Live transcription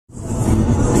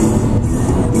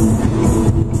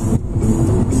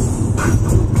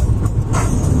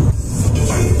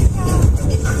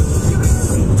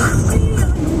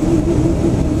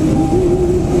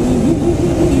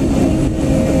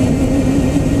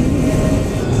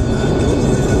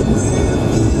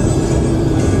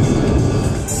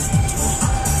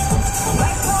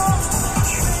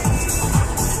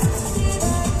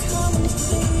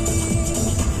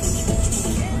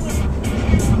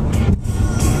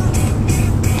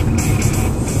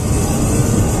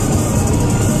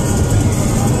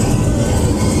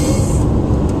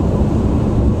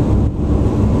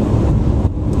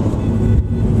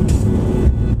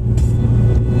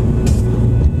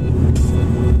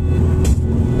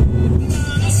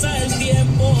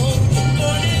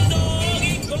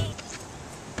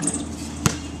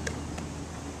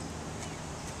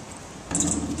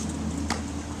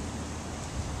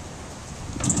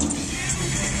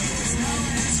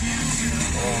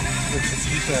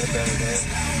He's had a better day.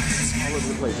 All over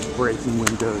the place is breaking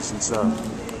windows and stuff.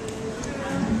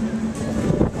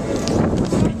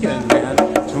 Weekend, man.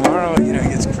 Tomorrow, you know, it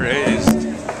gets crazed.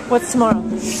 What's tomorrow?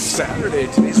 Saturday.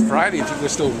 Today's Friday. People are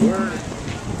still at work.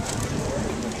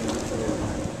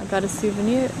 I got a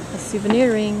souvenir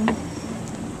ring.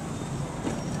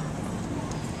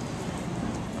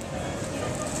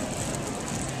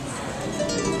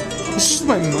 This is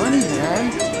my money,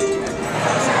 man.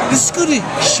 Let's go to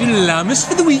Shalamas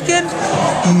for the weekend.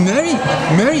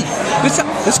 Mary,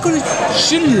 let's go to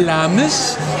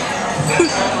Shalamas.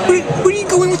 Where are you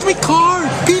going with my car?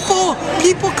 People,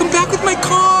 come back with my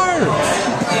car.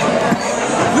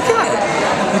 Look at it.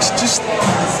 It's just,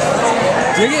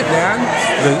 dig it, man.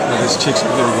 This chick's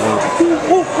gonna go,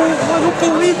 oh, I don't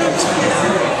believe it.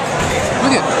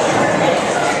 Look at.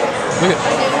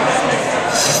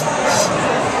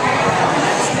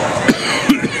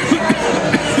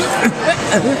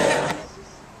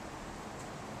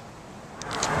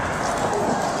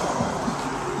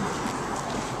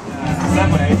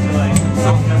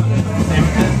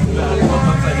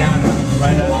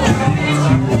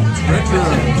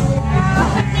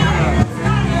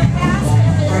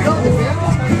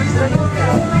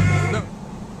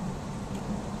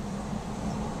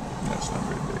 That's not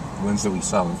very big. The ones that we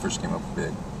saw when we first came up were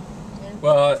big.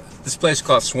 Well, this place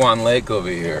called Swan Lake over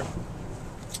here,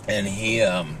 and he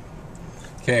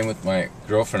came with my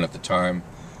girlfriend at the time,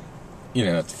 you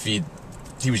know, to feed.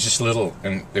 He was just little,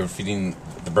 and they were feeding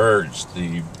the birds,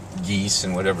 the geese,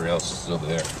 and whatever else is over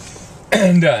there.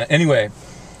 And anyway,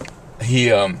 he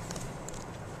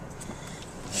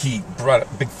brought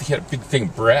he had a big thing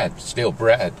of bread, stale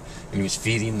bread, and he was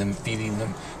feeding them,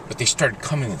 but they started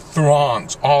coming in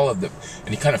throngs, all of them,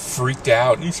 and he kind of freaked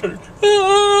out, and he started,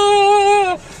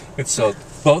 ah! And so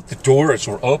both the doors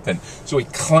were open, so he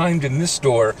climbed in this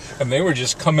door, and they were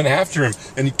just coming after him,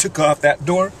 and he took off that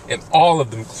door, and all of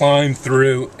them climbed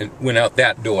through and went out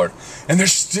that door, and they're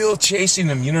still chasing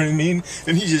him, you know what I mean?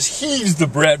 And he just heaves the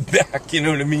bread back, you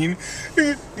know what I mean?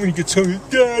 When he gets home,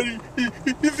 Daddy,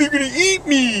 if they're gonna eat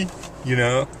me, you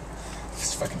know?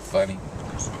 It's fucking funny.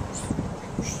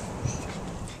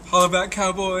 Holla back,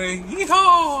 cowboy.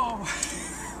 Yeehaw!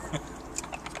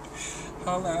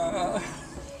 Holla.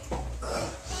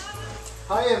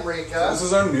 Hi, Enrica. This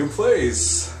is our new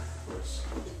place.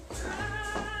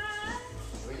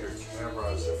 Look at your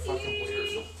cameras. They're fucking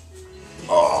weird.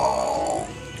 Oh,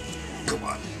 come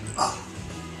on. Ah.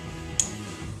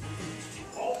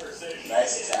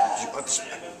 Nice attack.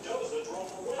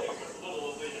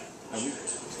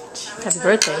 Happy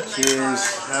birthday. Cheers.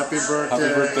 Happy birthday.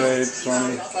 Happy birthday,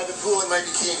 Tony. By the pool in my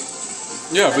bikini.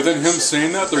 Yeah, but then him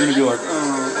saying that, they're gonna be like,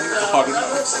 hot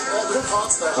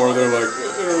enough. Or they're like,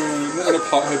 what a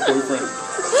pothead boyfriend.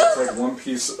 It's like one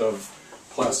piece of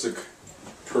plastic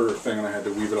per thing, and I had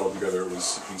to weave it all together. It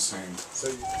was insane.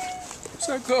 Who's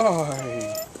that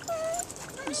guy?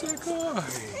 Who's that guy?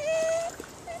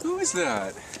 Who is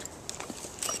that?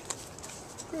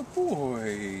 Good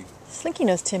boy. Slinky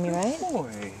knows Timmy, right? Good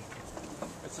boy.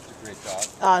 That's such a great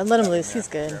dog. Let him loose. He's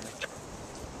good.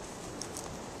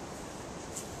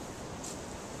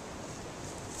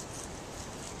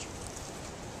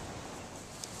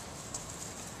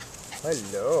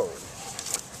 Hello.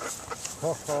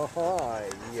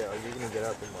 Yeah, you're gonna get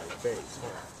up in my face, huh?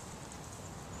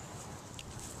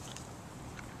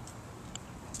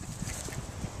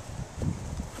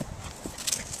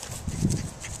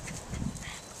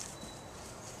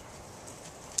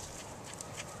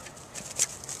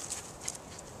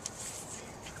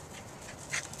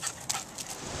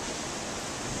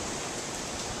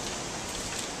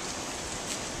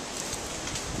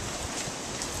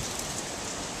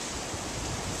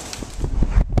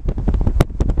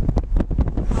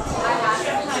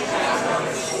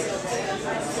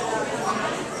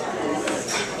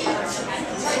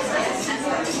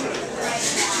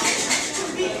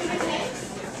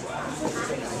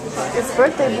 It's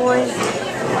birthday, boys.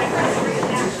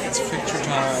 It's picture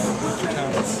time.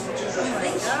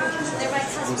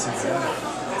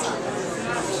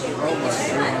 Oh my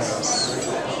goodness.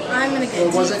 I'm gonna get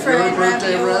Well, was deep it fried your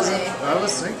birthday ravioli. present? I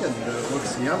was thinking that it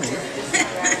looks yummy.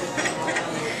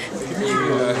 Give me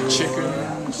chicken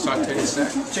sauteed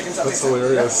snack. That's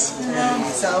hilarious.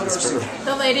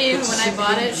 The lady, when I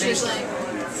bought it, she's like,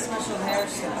 special hair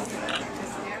stuff.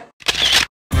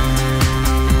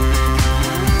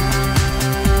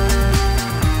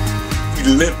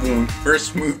 When we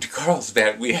first moved to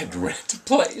Carlsbad, we had to rent a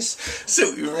place,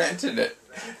 so we rented it,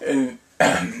 and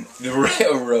the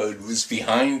railroad was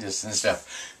behind us and stuff,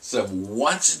 so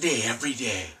once a day, every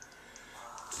day,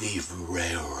 the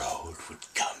railroad would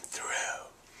come through,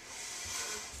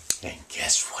 Then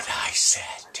guess what I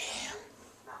said to him?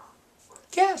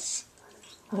 Guess.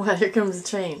 What? Here comes the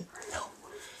train. No.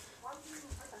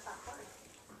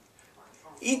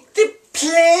 Eat the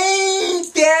plane,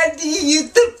 Daddy,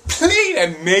 eat the plane.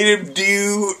 I made him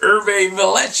do Hervé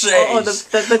Villechaize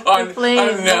the plane. On the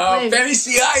plane.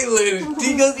 Fantasy Island.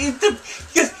 He goes, eat the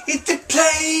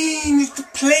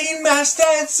plane, master,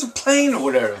 it's the plane, or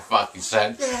whatever the fuck he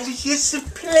said. Daddy, it's the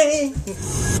plane.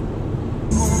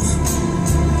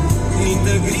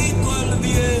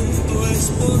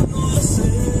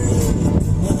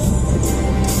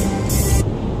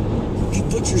 He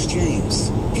butchers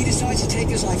James. He decides to take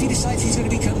his life. He decides he's going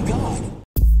to become God.